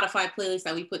like a Spotify playlist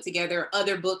that we put together,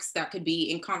 other books that could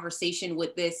be in conversation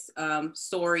with this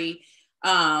story,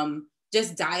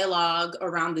 just dialogue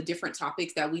around the different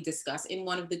topics that we discuss in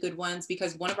one of the good ones.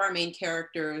 Because one of our main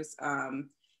characters,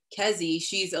 Kezi,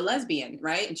 she's a lesbian,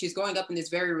 right? And she's growing up in this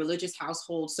very religious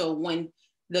household. So when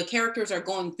the characters are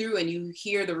going through and you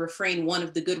hear the refrain, one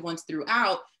of the good ones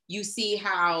throughout, you see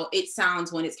how it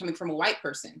sounds when it's coming from a white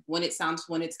person, when it's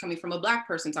coming from a Black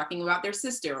person talking about their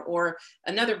sister, or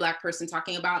another Black person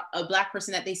talking about a Black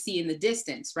person that they see in the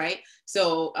distance, right?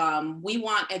 So we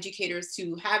want educators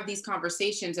to have these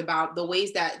conversations about the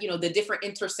ways that, the different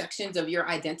intersections of your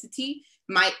identity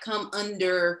might come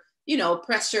under,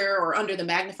 pressure or under the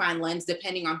magnifying lens,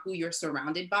 depending on who you're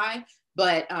surrounded by.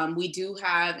 But we do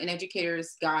have an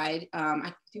educator's guide. Do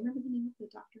you remember the name of the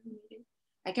doctor who made it?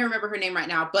 I can't remember her name right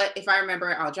now, but if I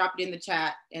remember, I'll drop it in the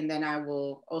chat, and then I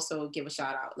will also give a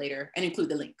shout out later and include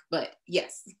the link. But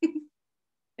yes.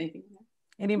 Anything?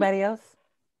 Anybody else?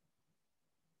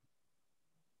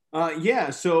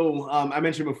 So I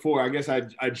mentioned before, I guess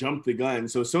I jumped the gun.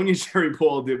 So Sonia Cherry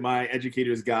Paul did my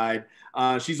educator's guide.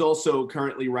 She's also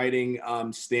currently writing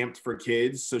Stamped for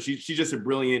Kids. So she's just a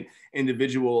brilliant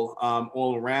individual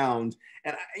all around.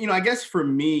 And, I guess for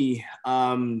me,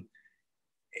 the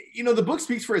book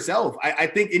speaks for itself. I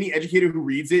think any educator who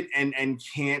reads it and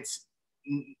can't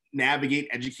navigate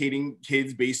educating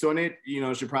kids based on it,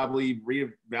 should probably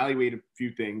reevaluate a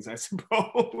few things, I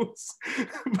suppose.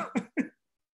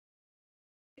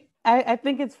 I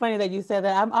think it's funny that you said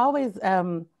that. I'm always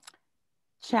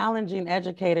challenging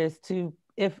educators to,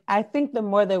 I think the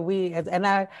more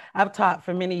that I've taught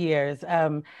for many years,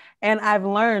 and I've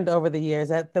learned over the years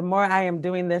that the more I am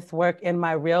doing this work in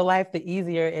my real life, the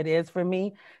easier it is for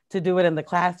me to do it in the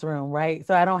classroom, right?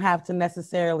 So I don't have to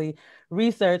necessarily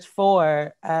research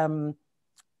for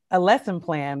a lesson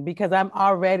plan, because I'm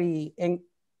already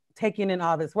taking in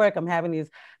all this work. I'm having these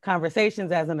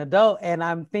conversations as an adult, and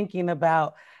I'm thinking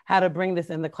about how to bring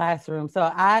this in the classroom.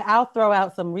 So I'll throw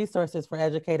out some resources for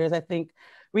educators. I think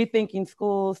Rethinking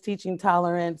Schools, Teaching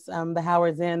Tolerance, the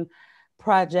Howard Zinn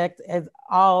Project is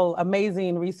all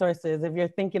amazing resources if you're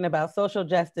thinking about social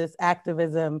justice,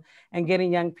 activism, and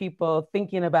getting young people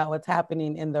thinking about what's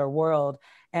happening in their world.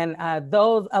 And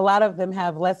a lot of them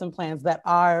have lesson plans that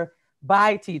are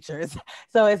by teachers.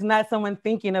 So it's not someone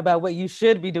thinking about what you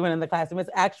should be doing in the classroom.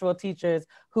 It's actual teachers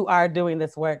who are doing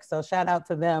this work. So shout out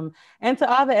to them, and to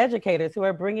all the educators who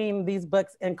are bringing these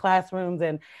books in classrooms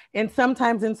and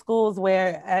sometimes in schools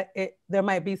where there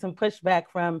might be some pushback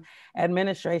from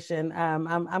administration.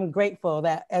 I'm grateful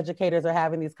that educators are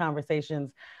having these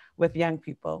conversations with young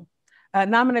people.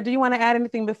 Namina, do you want to add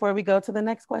anything before we go to the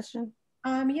next question?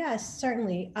 Yes,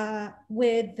 certainly.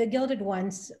 With the Gilded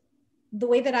Ones, the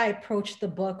way that I approached the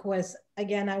book was,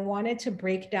 again, I wanted to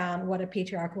break down what a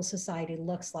patriarchal society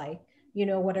looks like.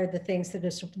 What are the things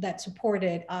that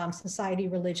supported society,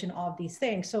 religion, all of these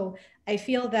things. So I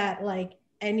feel that like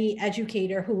any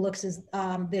educator who looks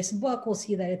at this book will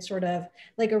see that it's sort of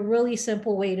like a really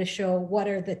simple way to show what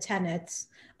are the tenets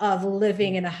of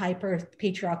living in a hyper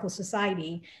patriarchal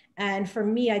society. And for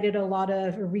me, I did a lot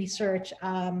of research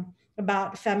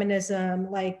about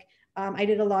feminism, I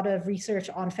did a lot of research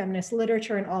on feminist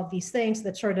literature and all of these things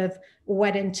that sort of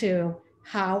went into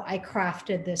how I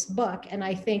crafted this book. And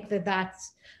I think that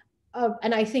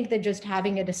just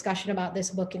having a discussion about this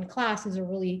book in class is a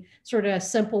really sort of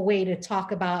simple way to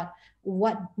talk about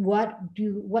what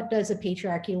does a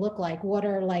patriarchy look like? What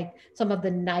are like some of the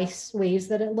nice ways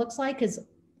that it looks like? Because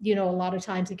you know, a lot of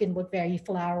times it can look very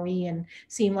flowery and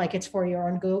seem like it's for your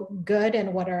own good,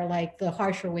 and what are like the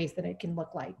harsher ways that it can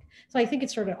look like. So I think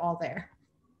it's sort of all there.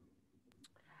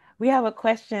 We have a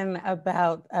question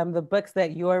about the books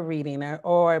that you're reading,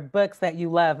 or books that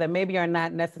you love that maybe are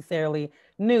not necessarily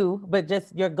new, but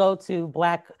just your go-to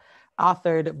Black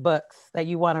authored books that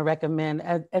you want to recommend,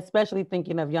 especially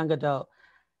thinking of young adult.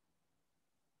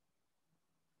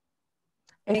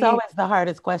 It's always the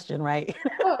hardest question, right?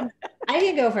 Oh, I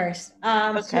can go first.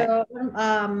 Okay.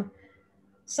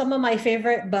 Some of my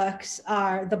favorite books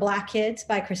are The Black Kids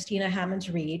by Christina Hammonds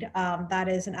Reed. That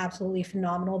is an absolutely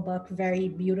phenomenal book, very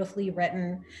beautifully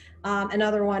written.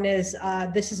 Another one is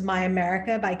This Is My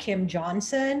America by Kim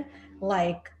Johnson.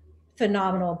 Like,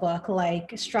 phenomenal book,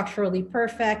 like structurally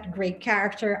perfect, great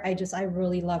character. I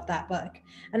really love that book.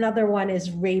 Another one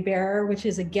is Raybearer, which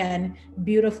is again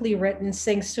beautifully written,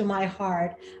 sings to my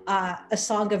heart. A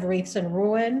Song of Wraiths and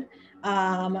Ruin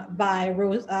by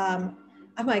Rose.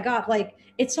 Oh my God, like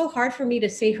it's so hard for me to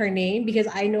say her name because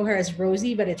I know her as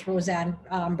Rosie, but it's Roseanne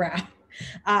Brown.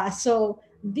 So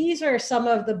these are some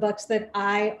of the books that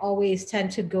I always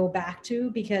tend to go back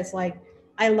to because, like,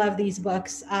 I love these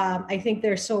books. I think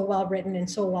they're so well written and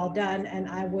so well done, and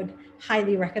I would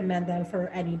highly recommend them for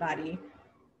anybody.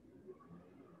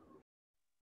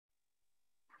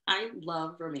 I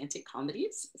love romantic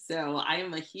comedies. So I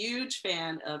am a huge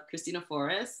fan of Christina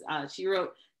Forrest. She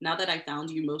wrote Now That I Found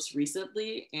You most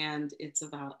recently, and it's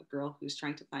about a girl who's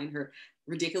trying to find her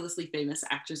ridiculously famous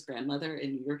actress grandmother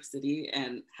in New York City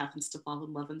and happens to fall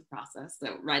in love in the process.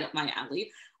 So right up my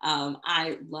alley.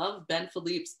 I love Ben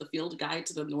Philippe's The Field Guide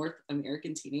to the North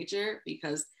American Teenager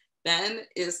because Ben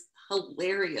is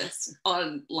hilarious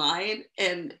online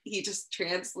and he just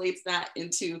translates that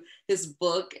into his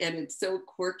book and it's so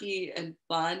quirky and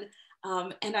fun.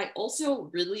 And I also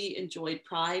really enjoyed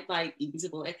Pride by Easy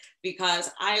Boy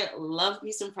because I love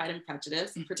me some Pride and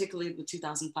Prejudice, particularly the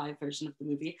 2005 version of the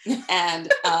movie.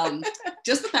 And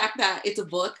just the fact that it's a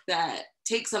book that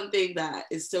takes something that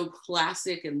is so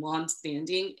classic and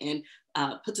long-standing and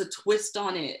puts a twist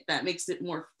on it that makes it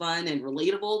more fun and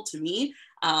relatable to me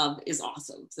is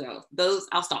awesome. So those,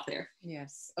 I'll stop there.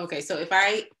 Yes. Okay. So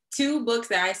two books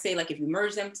that I say, like if you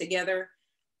merge them together,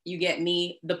 you get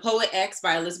me. The Poet X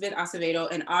by Elizabeth Acevedo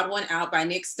and Odd One Out by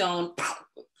Nick Stone.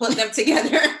 Put them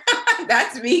together.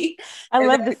 That's me. I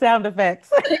love the sound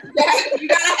effects. You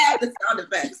gotta have the sound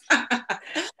effects.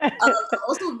 I'm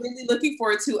also really looking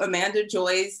forward to Amanda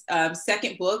Joy's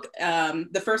second book.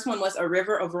 The first one was A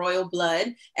River of Royal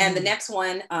Blood. And the next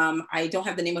one, I don't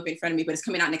have the name of it in front of me, but it's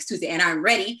coming out next Tuesday and I'm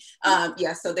ready.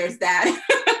 Yeah, so there's that.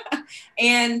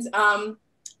 And,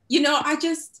 you know,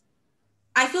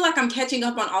 I feel like I'm catching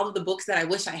up on all of the books that I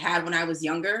wish I had when I was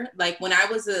younger. Like when I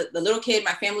was the little kid,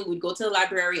 my family would go to the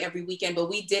library every weekend, but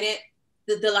we didn't,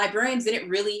 the librarians didn't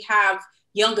really have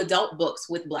young adult books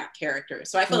with Black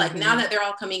characters. So I feel like now that they're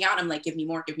all coming out, I'm like, give me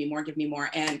more, give me more, give me more.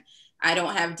 And I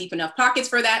don't have deep enough pockets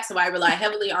for that. So I rely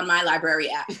heavily on my library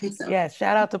app. So. Yeah,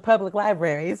 shout out to public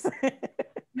libraries.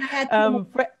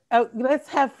 Let's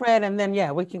have Fred and then,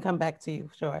 yeah, we can come back to you,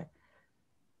 sure.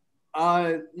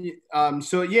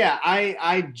 So yeah,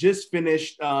 I just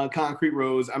finished Concrete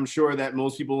Rose. I'm sure that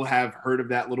most people have heard of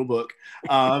that little book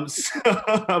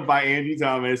by Angie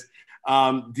Thomas.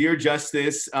 Dear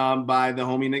Justice by the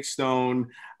homie Nick Stone.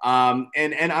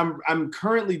 And I'm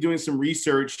currently doing some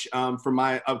research for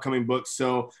my upcoming books.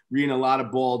 So reading a lot of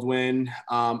Baldwin,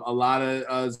 a lot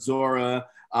of Zora.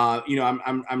 You know,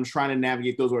 I'm trying to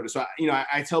navigate those orders. So you know,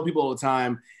 I tell people all the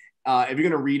time, if you're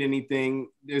going to read anything,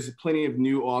 there's plenty of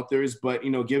new authors, but,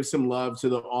 you know, give some love to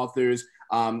the authors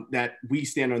that we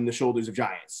stand on the shoulders of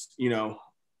giants, you know.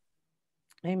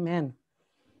 Amen.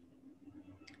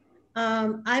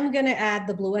 I'm going to add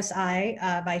The Bluest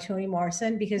Eye by Toni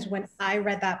Morrison, because when I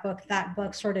read that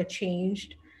book sort of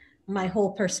changed my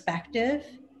whole perspective,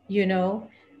 you know.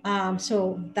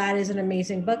 So that is an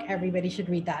amazing book. Everybody should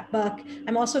read that book.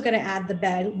 I'm also going to add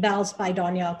The Bells by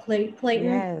Dhonielle Clayton.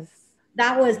 Yes.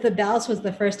 The Bells was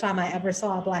the first time I ever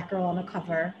saw a Black girl on a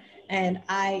cover. And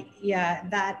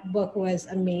that book was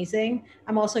amazing.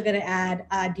 I'm also going to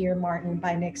add Dear Martin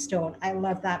by Nick Stone. I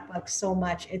love that book so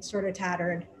much. It's sort of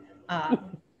tattered.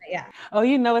 Yeah. Oh,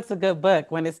 you know, it's a good book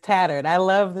when it's tattered. I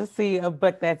love to see a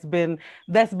book that's been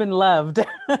loved.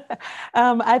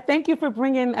 I thank you for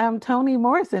bringing Toni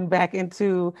Morrison back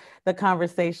into the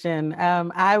conversation.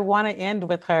 I want to end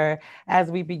with her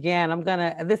as we began.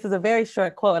 This is a very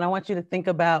short quote, and I want you to think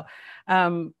about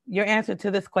your answer to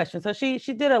this question. So she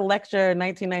did a lecture in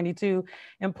 1992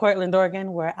 in Portland,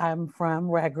 Oregon, where I'm from,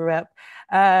 where I grew up.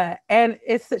 And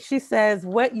she says,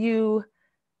 what you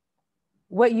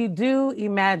what you do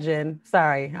imagine,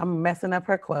 sorry, I'm messing up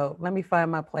her quote. Let me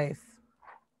find my place.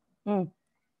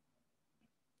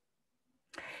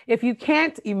 If you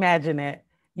can't imagine it,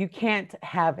 you can't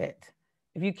have it.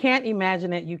 If you can't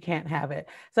imagine it, you can't have it.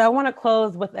 So I want to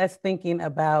close with us thinking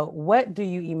about, what do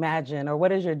you imagine, or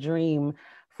what is your dream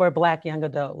for Black young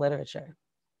adult literature?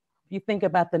 If you think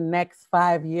about the next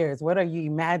 5 years, what are you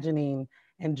imagining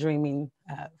and dreaming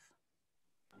of?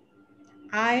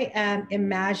 I am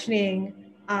imagining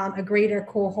a greater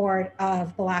cohort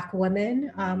of Black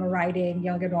women writing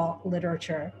young adult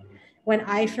literature. When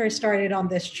I first started on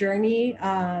this journey,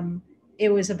 it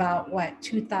was about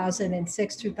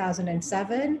 2006,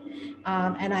 2007.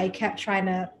 And I kept trying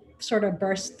to sort of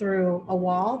burst through a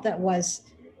wall that was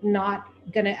not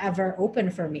going to ever open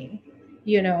for me,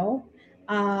 you know?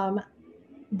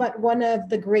 But one of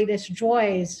the greatest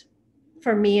joys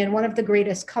for me, and one of the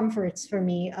greatest comforts for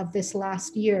me of this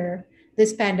last year,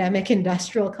 this pandemic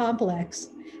industrial complex,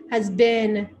 has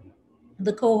been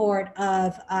the cohort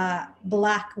of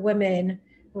Black women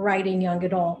writing young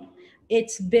adult.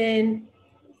 It's been,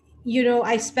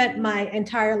 I spent my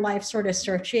entire life sort of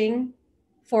searching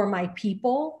for my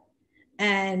people.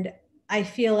 And I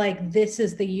feel like this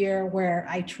is the year where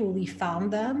I truly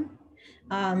found them,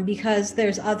 because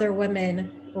there's other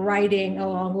women writing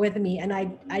along with me, and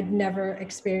I'd never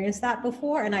experienced that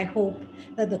before, and I hope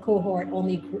that the cohort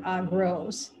only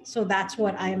grows. So that's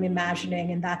what I am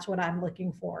imagining, and that's what I'm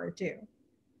looking forward to.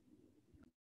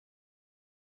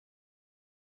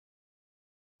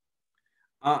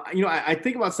 I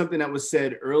think about something that was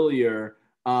said earlier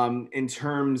in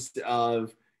terms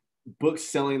of books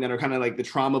selling that are kind of like the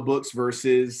trauma books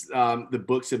versus the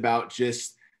books about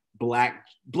just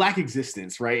Black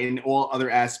existence, right? And all other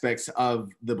aspects of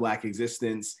the Black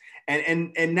existence.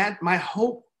 And that my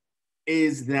hope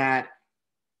is that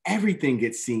everything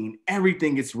gets seen,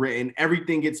 everything gets written,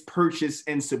 everything gets purchased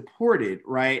and supported,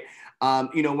 right?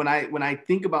 When I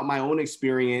think about my own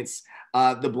experience,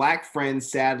 the Black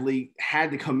Friends sadly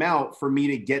had to come out for me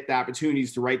to get the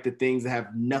opportunities to write the things that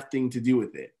have nothing to do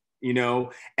with it.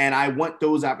 And I want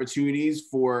those opportunities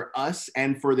for us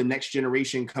and for the next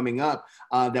generation coming up,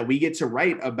 that we get to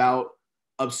write about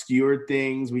obscure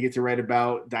things. We get to write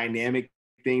about dynamic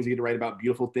things. We get to write about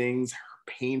beautiful things,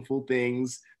 painful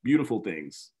things, beautiful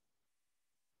things.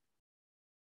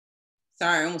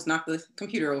 Sorry, I almost knocked the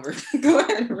computer over. Go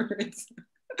ahead, Maritza.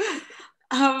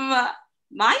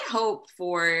 My hope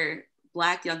for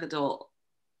Black young adult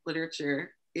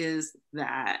literature is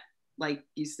that, like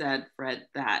you said, Fred,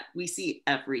 that we see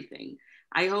everything.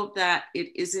 I hope that it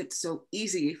isn't so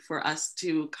easy for us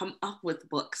to come up with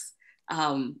books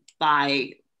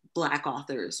by Black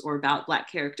authors or about Black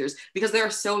characters, because there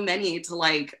are so many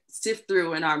to sift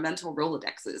through in our mental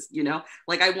Rolodexes,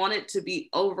 I want it to be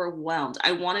overwhelmed.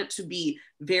 I want it to be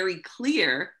very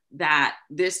clear that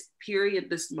this period,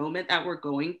 this moment that we're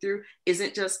going through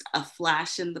isn't just a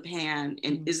flash in the pan,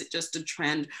 and isn't just a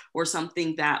trend or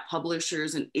something that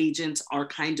publishers and agents are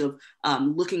kind of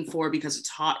looking for because it's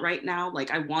hot right now.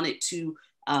 I want it to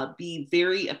be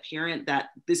very apparent that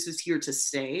this is here to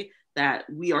stay, that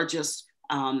we are just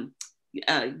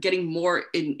getting more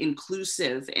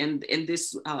inclusive, and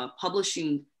this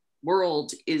publishing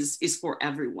world is for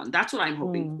everyone. That's what I'm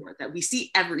hoping for, that we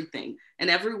see everything and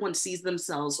everyone sees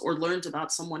themselves or learns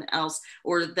about someone else,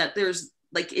 or that there's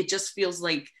it just feels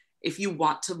like if you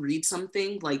want to read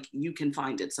something, you can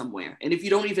find it somewhere. And if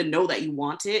you don't even know that you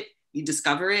want it, you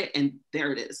discover it and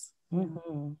there it is.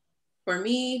 Mm-hmm. For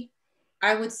me,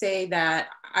 I would say that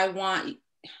I want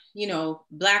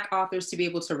Black authors to be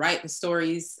able to write the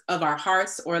stories of our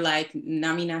hearts, or like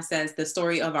Namina says, the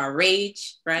story of our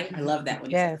rage, right? I love that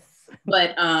one. Yes.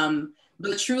 But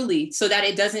truly, so that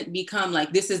it doesn't become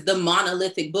this is the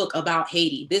monolithic book about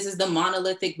Haiti. This is the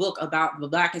monolithic book about the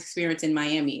Black experience in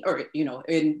Miami, or,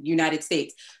 in United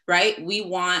States, right? We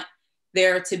want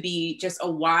there to be just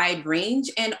a wide range.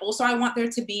 And also I want there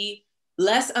to be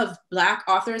less of Black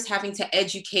authors having to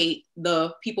educate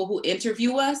the people who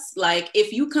interview us.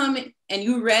 If you come and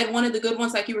you read one of the good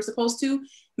ones like you were supposed to,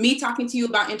 me talking to you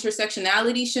about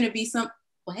intersectionality shouldn't be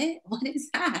what is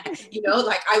that?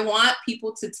 I want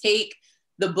people to take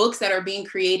the books that are being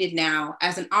created now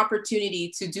as an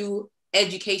opportunity to do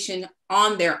education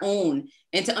on their own,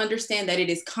 and to understand that it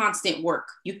is constant work.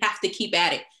 You have to keep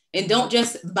at it, and don't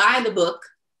just buy the book,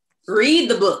 read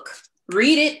the book.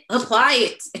 Read it, apply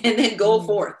it, and then go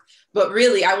forth. But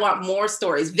really, I want more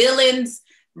stories. Villains,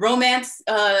 romance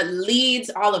leads,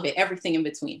 all of it, everything in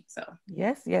between. So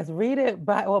yes, read it,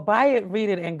 buy it, read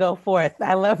it, and go forth.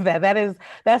 I love that.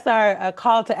 That's our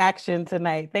call to action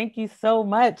tonight. Thank you so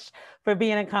much for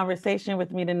being in conversation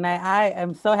with me tonight. I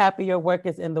am so happy your work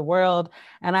is in the world,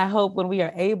 and I hope when we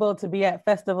are able to be at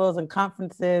festivals and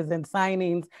conferences and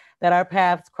signings that our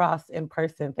paths cross in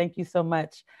person. Thank you so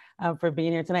much for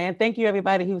being here tonight, and thank you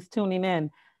everybody who's tuning in.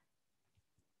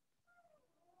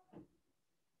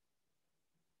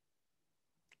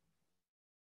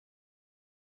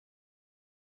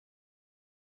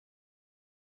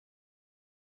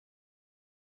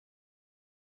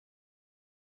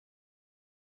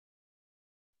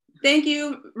 thank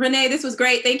you, Renee. This was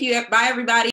great. Thank you. Bye, everybody.